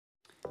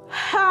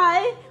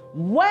Hi,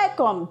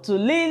 welcome to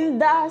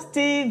Linda's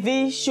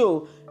TV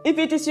show. If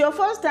it is your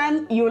first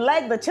time, you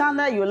like the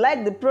channel, you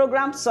like the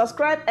program,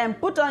 subscribe and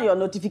put on your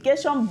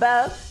notification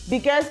bell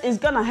because it's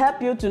gonna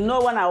help you to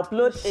know when I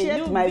upload a new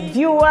video. My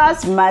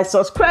viewers, my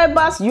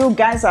subscribers, you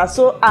guys are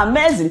so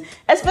amazing,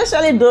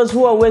 especially those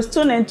who always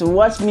tune in to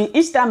watch me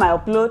each time I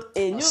upload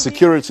a new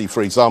security,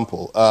 for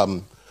example,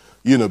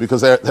 you know,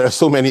 because there are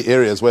so many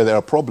areas where there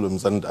are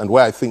problems and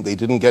where I think they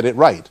didn't get it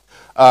right.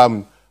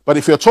 But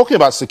if you're talking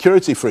about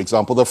security, for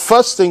example, the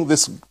first thing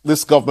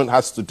this government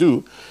has to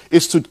do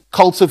is to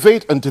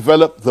cultivate and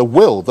develop the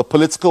will, the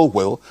political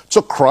will,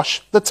 to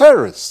crush the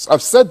terrorists.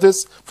 I've said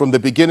this from the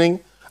beginning,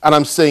 and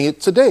I'm saying it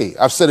today.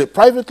 I've said it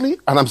privately,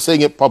 and I'm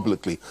saying it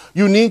publicly.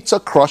 You need to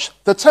crush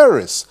the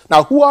terrorists.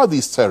 Now, who are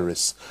these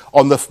terrorists?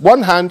 On the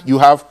one hand, you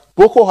have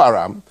Boko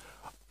Haram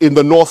in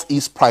the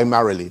northeast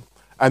primarily,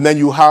 and then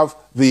you have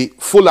the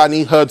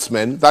Fulani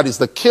herdsmen, that is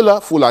the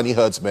killer Fulani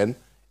herdsmen,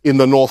 in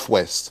the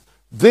northwest.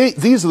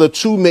 These are the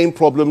two main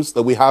problems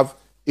that we have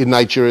in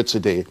Nigeria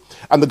today.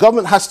 And the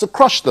government has to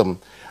crush them.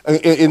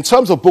 In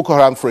terms of Boko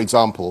Haram, for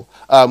example,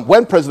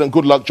 when President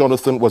Goodluck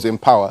Jonathan was in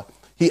power,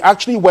 he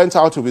actually went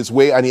out of his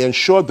way and he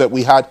ensured that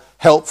we had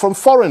help from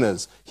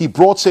foreigners. He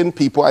brought in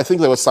people, I think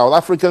they were South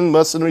African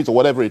mercenaries or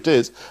whatever it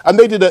is, and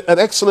they did an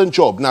excellent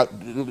job. Now,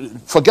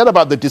 forget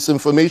about the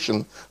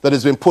disinformation that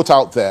has been put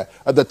out there.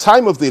 At the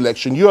time of the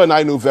election, you and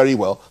I know very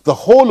well, the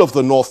whole of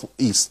the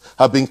northeast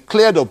have been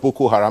cleared of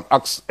Boko Haram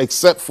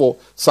except for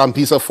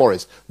Sambisa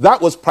Forest.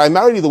 That was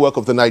primarily the work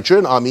of the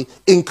Nigerian army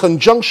in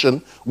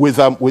conjunction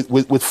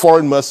with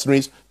foreign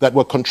mercenaries that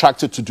were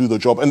contracted to do the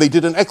job, and they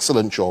did an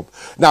excellent job.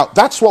 Now,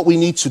 that's what we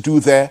need to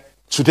do there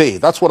today.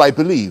 That's what I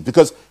believe,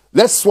 because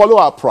let's swallow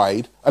our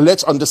pride and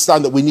let's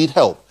understand that we need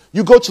help.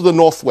 You go to the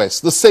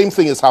northwest, the same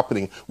thing is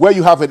happening, where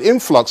you have an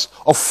influx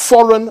of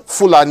foreign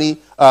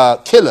Fulani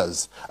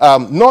killers.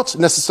 Not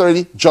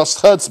necessarily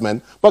just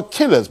herdsmen, but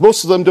killers.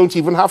 Most of them don't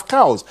even have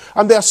cows.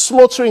 And they're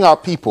slaughtering our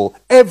people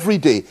every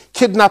day,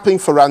 kidnapping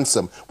for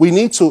ransom. We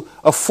need to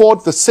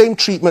afford the same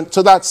treatment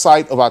to that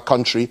side of our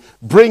country,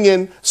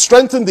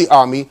 strengthen the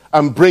army,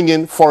 and bring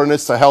in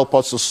foreigners to help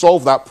us to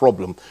solve that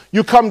problem.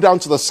 You come down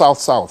to the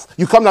south-south.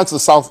 You come down to the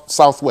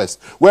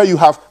south-southwest, where you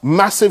have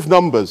massive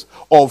numbers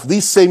of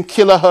these same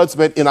killer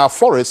herdsmen in our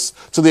forests,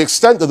 to the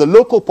extent that the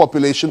local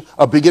population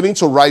are beginning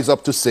to rise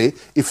up to say,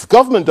 if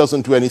government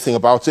doesn't do anything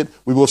about it,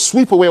 we will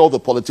sweep away all the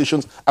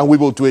politicians and we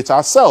will do it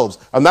ourselves.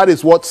 And that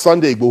is what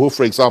Sunday Igboho,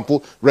 for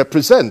example,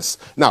 represents.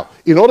 Now,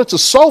 in order to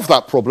solve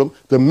that problem,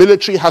 the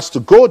military has to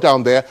go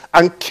down there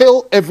and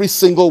kill every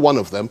single one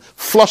of them,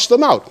 flush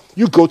them out.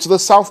 You go to the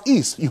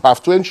southeast, you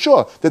have to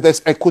ensure that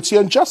there's equity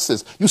and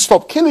justice. You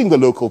stop killing the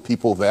local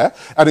people there,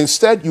 and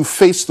instead you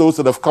face those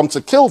that have come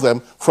to kill them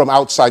from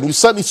outside. And you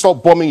certainly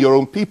stop bombing your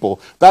own people.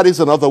 That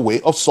is another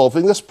way of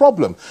solving this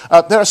problem.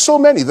 There are so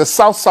many. The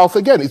south-south,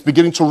 again, is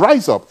beginning to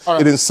rise up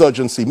in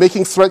insurgency,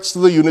 making threats to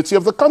the unity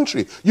of the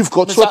country. You've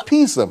got to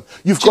appease them.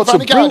 You've got to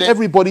bring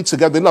everybody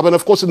together in love. And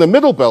of course, in the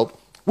Middle Belt,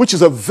 which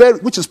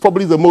is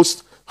probably the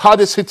most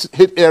hardest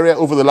hit area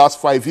over the last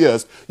 5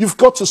 years, you've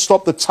got to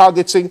stop the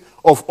targeting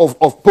of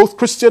both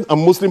Christian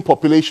and Muslim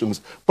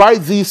populations by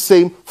these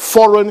same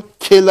foreign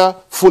killer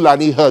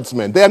Fulani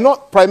herdsmen. They're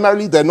not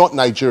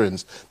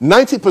Nigerians.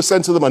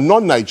 90% of them are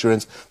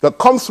non-Nigerians that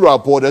come through our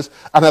borders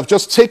and have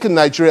just taken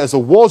Nigeria as a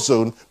war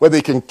zone where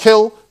they can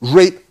kill,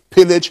 rape,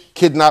 pillage,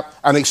 kidnap,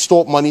 and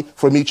extort money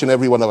from each and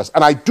every one of us.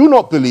 And I do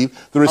not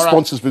believe the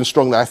response has been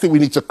strong there. I think we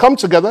need to come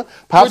together,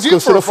 perhaps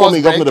consider forming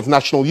a government of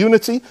national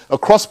unity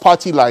across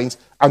party lines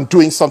and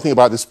doing something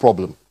about this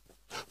problem.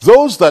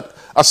 Those that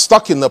are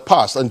stuck in the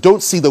past and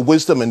don't see the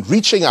wisdom and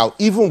reaching out,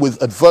 even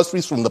with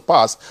adversaries from the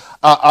past,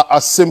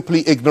 are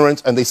simply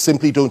ignorant, and they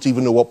simply don't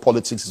even know what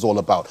politics is all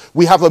about.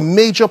 We have a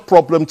major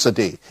problem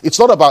today. It's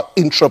not about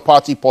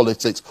intra-party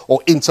politics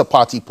or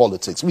inter-party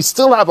politics. We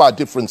still have our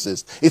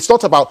differences. It's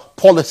not about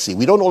policy.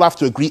 We don't all have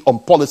to agree on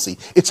policy.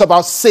 It's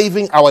about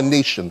saving our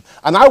nation.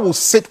 And I will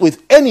sit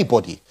with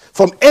anybody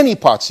from any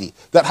party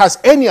that has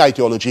any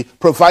ideology,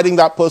 providing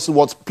that person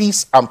wants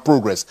peace and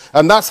progress.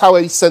 And that's how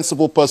a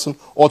sensible person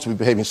ought to be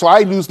behaving. So I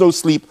lose no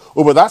sleep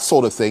over that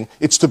sort of thing.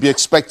 It's to be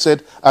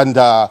expected, and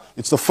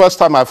it's the first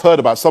time I've heard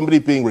about somebody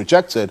being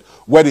rejected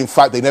when, in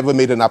fact, they never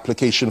made an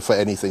application for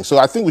anything. So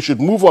I think we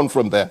should move on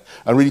from there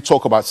and really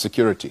talk about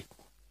security.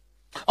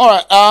 All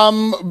right,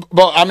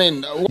 but I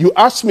mean... You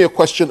asked me a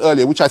question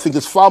earlier, which I think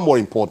is far more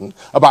important,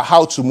 about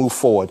how to move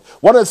forward.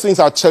 One of the things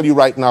I'll tell you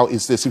right now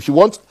is this. If you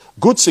want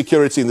good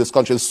security in this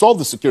country and solve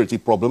the security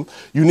problem,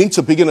 you need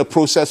to begin a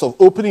process of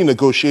opening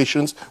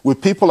negotiations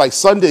with people like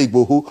Sunday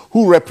Igboho,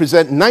 who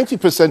represent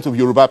 90% of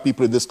Yoruba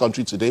people in this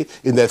country today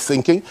in their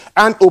thinking,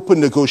 and open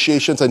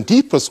negotiations and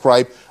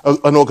deprescribe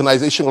an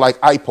organization like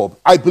IPOB.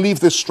 I believe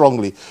this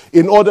strongly.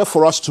 In order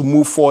for us to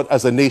move forward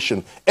as a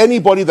nation,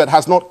 anybody that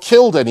has not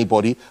killed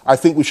anybody, I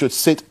think we should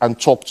sit and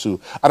talk to.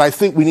 And I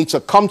think we need to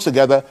come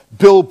together,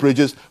 build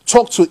bridges,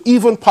 talk to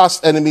even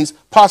past enemies,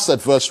 past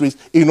adversaries,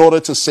 in order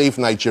to save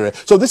Nigeria.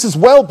 So this is is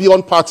well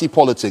beyond party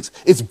politics.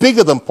 It's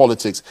bigger than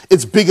politics.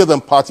 It's bigger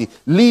than party.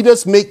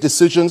 Leaders make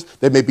decisions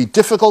that may be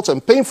difficult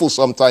and painful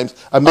sometimes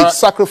and make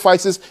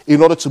sacrifices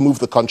in order to move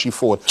the country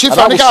forward. Chief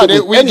Fani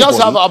Kayo, we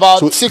just have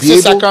about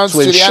 60 seconds to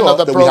the end of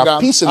the program. We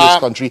have peace in this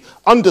country,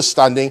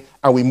 understanding,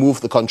 and we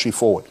move the country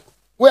forward.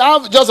 We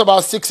have just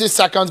about 60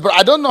 seconds, but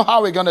I don't know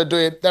how we're going to do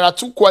it. There are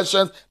two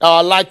questions that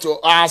I'd like to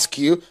ask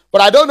you, but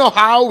I don't know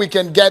how we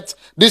can get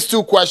these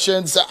two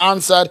questions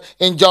answered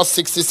in just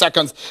 60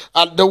 seconds.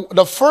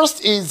 The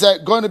first is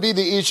going to be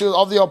the issue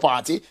of your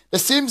party. There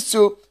seems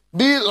to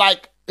be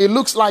like, it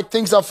looks like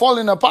things are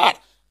falling apart.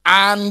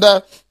 And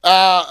a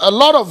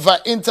lot of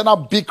internal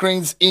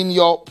bickerings in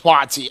your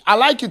party. I'd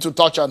like you to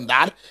touch on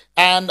that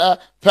and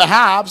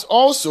perhaps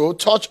also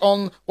touch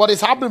on what is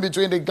happening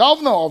between the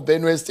governor of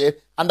Benue State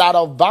and that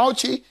of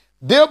Bauchi.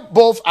 They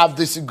both have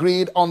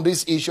disagreed on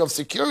this issue of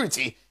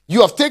security.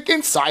 You have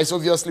taken sides,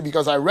 obviously,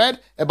 because I read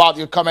about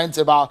your comments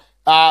about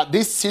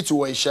this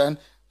situation.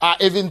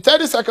 If in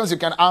 30 seconds you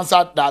can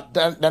answer that,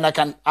 then I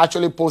can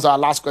actually pose our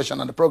last question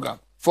on the program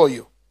for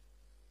you.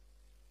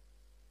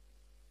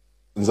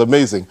 It's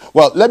amazing.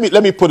 Well, let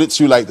me put it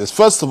to you like this.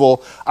 First of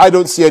all, I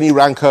don't see any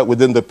rancor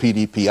within the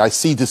PDP. I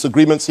see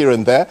disagreements here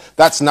and there.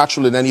 That's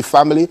natural in any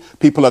family.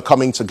 People are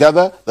coming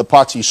together. The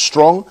party is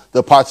strong.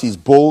 The party is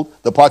bold.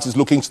 The party is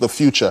looking to the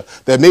future.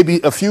 There may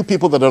be a few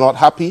people that are not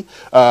happy.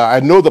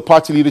 I know the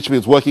party leadership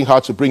is working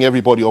hard to bring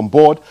everybody on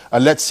board,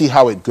 and let's see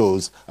how it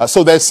goes.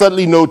 So there's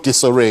certainly no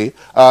disarray.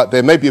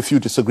 There may be a few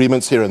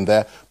disagreements here and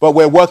there, but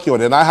we're working on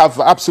it. And I have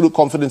absolute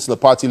confidence in the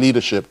party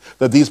leadership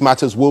that these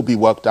matters will be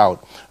worked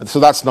out. And so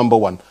that's number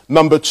one.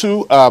 Number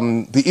two,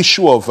 the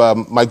issue of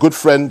my good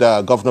friend,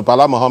 Governor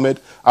Bala Mohammed,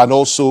 and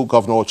also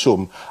Governor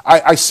Ochum.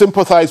 I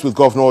sympathize with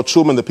Governor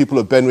Ochum and the people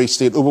of Benue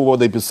State over what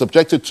they've been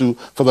subjected to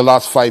for the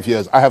last 5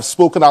 years. I have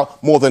spoken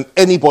out more than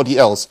anybody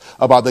else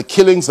about the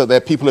killings that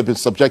their people have been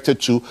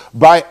subjected to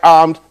by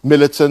armed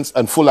militants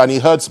and Fulani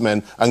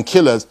herdsmen and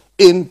killers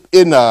in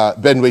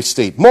Benue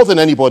State. More than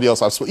anybody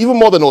else I've spoken, even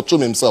more than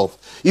Ochum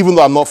himself, even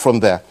though I'm not from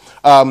there.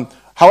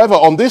 However,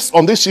 on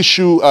this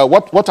issue,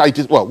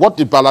 what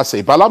did Bala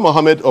say? Bala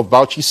Mohammed of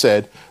Bauchi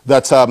said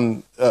that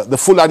the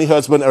Fulani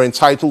herdsmen are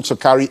entitled to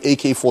carry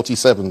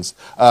AK-47s,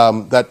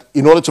 that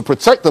in order to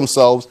protect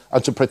themselves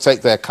and to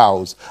protect their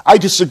cows. I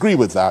disagree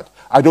with that.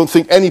 I don't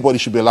think anybody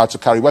should be allowed to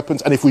carry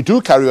weapons. And if they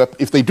do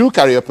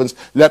carry weapons,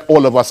 let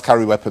all of us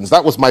carry weapons.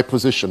 That was my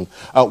position.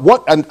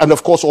 And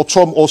of course,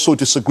 Ochum also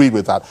disagreed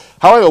with that.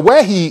 However,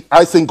 where he,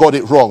 I think, got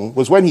it wrong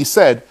was when he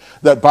said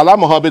that Bala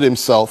Mohammed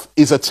himself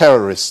is a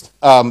terrorist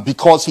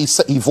because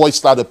he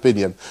voiced that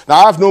opinion.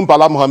 Now, I've known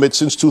Bala Mohammed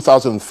since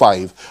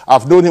 2005.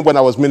 I've known him when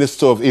I was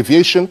Minister of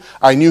Aviation.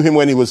 I knew him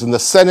when he was in the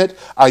Senate.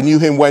 I knew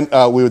him when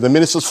we were in the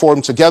Ministers'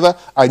 Forum together.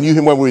 I knew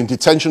him when we were in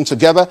detention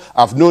together.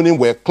 I've known him,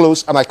 we're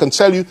close. And I can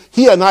tell you,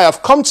 he and I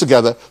have come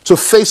together to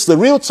face the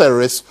real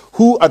terrorists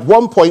who at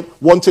one point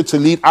wanted to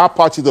lead our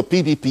party, the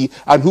PDP,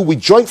 and who we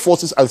joined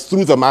forces and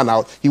threw the man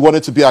out. He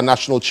wanted to be our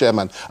national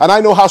chairman. And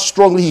I know how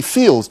strongly he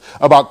feels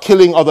about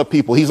killing other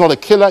people. He's not a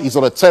killer, he's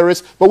not a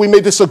terrorist, but we may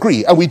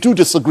disagree, and we do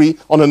disagree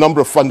on a number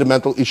of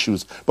fundamental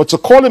issues. But to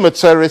call him a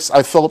terrorist,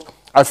 I felt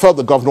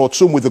that Governor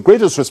Ochum, with the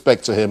greatest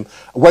respect to him,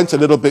 went a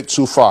little bit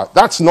too far.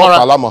 That's not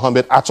Bala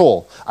Mohammed at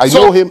all. I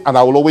know him, and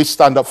I will always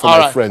stand up for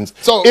my friends.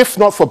 So, if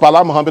not for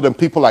Bala Mohammed and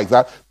people like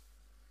that,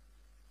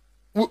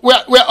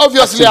 we're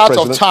obviously out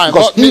of time.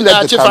 But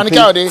Chief Fani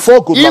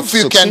Kayo, if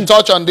you can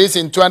touch on this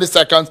in 20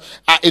 seconds,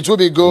 it will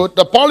be good.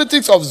 The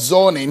politics of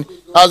zoning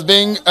has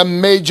been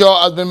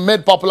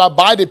made popular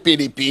by the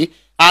PDP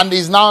and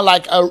is now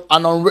like an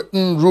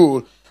unwritten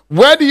rule.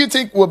 Where do you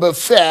think will be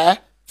fair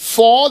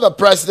for the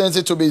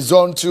presidency to be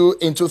zoned to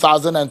in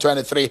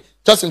 2023?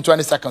 Just in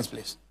 20 seconds,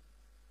 please.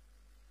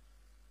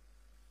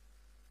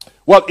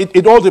 Well,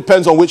 it all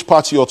depends on which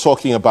party you're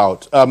talking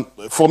about.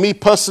 For me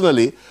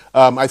personally,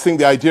 I think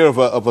the idea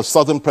of a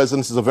southern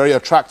presence is a very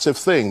attractive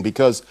thing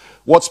because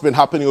what's been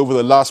happening over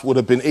the last would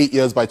have been 8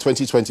 years by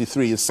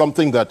 2023 is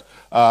something that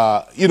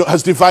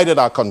has divided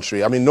our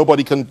country. I mean,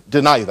 nobody can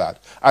deny that.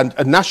 And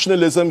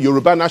nationalism,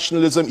 Yoruba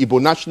nationalism,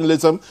 Igbo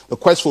nationalism, the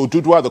quest for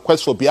Ududwa, the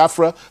quest for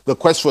Biafra, the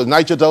quest for the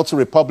Niger Delta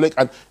Republic,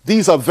 and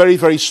these are very,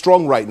 very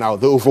strong right now.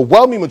 The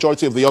overwhelming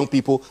majority of the young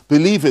people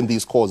believe in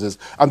these causes,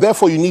 and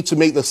therefore you need to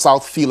make the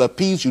South feel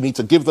appeased. You need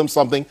to give them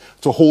something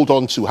to hold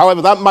on to.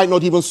 However, that might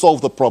not even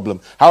solve the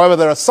problem. However,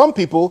 there are some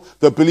people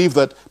that believe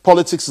that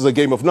politics is a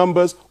game of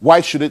numbers.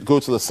 Why should it go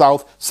to the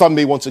South? Some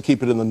may want to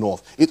keep it in the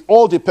North. It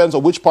all depends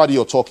on which party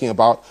you're talking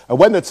about. And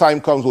when the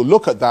time comes, we'll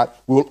look at that.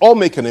 We'll all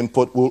make an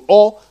input. We'll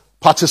all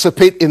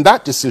participate in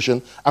that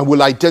decision. And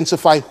we'll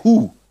identify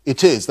who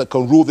it is that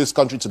can rule this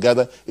country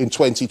together in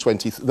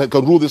 2020, that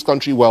can rule this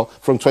country well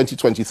from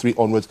 2023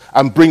 onwards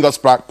and bring us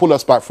back, pull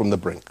us back from the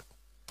brink.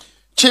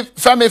 Chief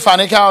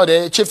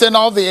FEMIFANIKAYODE, chieftain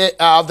of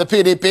the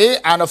PDP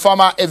and a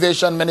former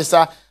aviation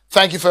minister,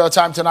 thank you for your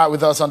time tonight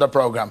with us on the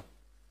program.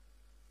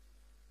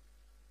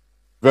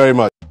 Very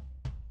much.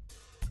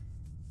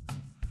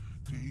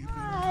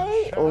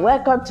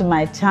 welcome to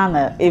my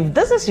channel. If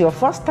this is your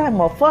first time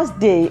or first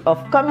day of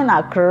coming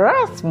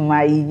across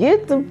my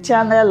YouTube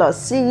channel or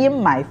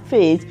seeing my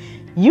face,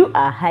 you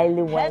are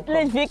highly welcome.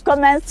 Herzlich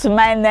willkommen zu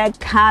meinem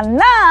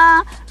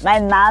Kanal. My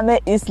name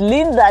is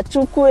Linda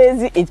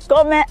Chukwuezi. It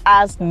comes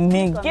as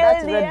Miguel.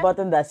 That red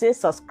button that says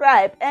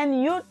subscribe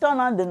and you turn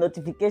on the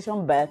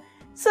notification bell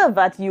so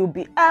that you'll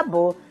be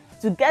able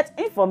to get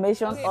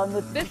information on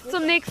the. Bis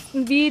zum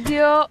nächsten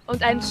Video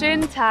und einen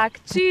schönen Tag.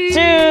 Tschüss.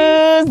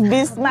 Tschüss.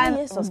 Bis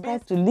man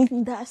subscribe to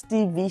Linda's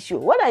TV show.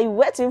 What are you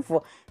waiting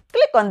for?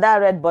 Click on that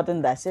red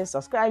button that says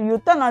subscribe.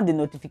 You turn on the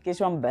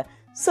notification bell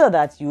so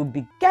that you'll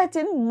be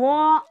getting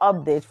more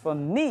updates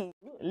from me.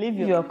 Leave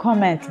your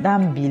comments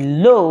down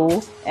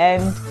below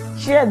and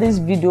share this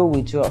video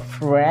with your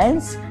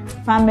friends,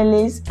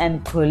 families,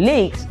 and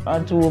colleagues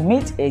until we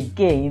meet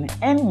again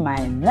in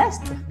my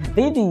next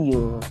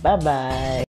video. Bye bye.